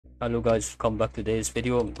Hello guys, welcome back to today's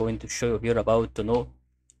video. I'm going to show you here about to know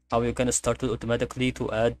how you can start automatically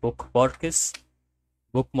to add bookmarks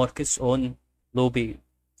on Bluebeam.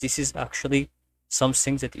 This is actually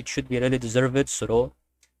something that it should be really deserved. So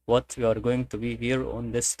what we are going to be here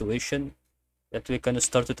on this situation that we can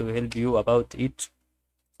start to help you about it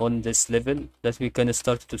on this level, that we can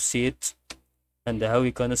start to see it and how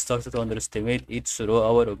we can start to underestimate it through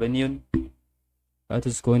our opinion. That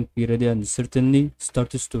is going to be ready and certainly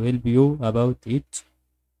starts to help you about it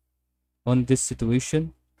on this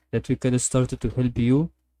situation, that we can start to help you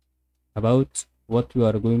about what we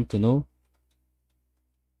are going to know,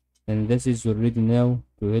 and this is already now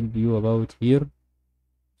to help you about here.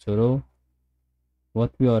 So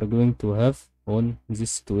what we are going to have on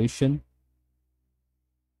this situation.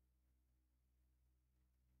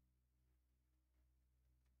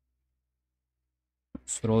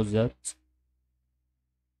 So that,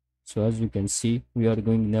 so as you can see, we are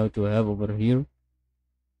going now to have over here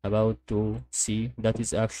about to see that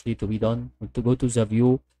is actually to be done. To go to the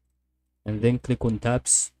view and then click on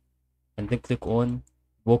tabs and then click on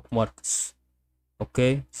bookmarks.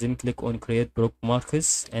 Okay, then click on create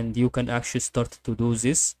bookmarks and you can actually start to do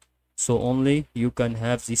this. So only you can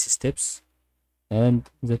have these steps, and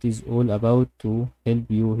that is all about to help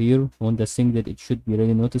you here on the thing that it should be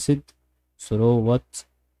really noticed. So what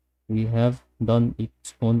we have done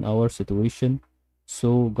it on our situation.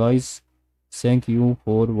 So guys, thank you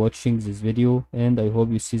for watching this video and I hope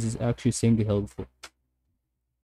you see this actually thing helpful.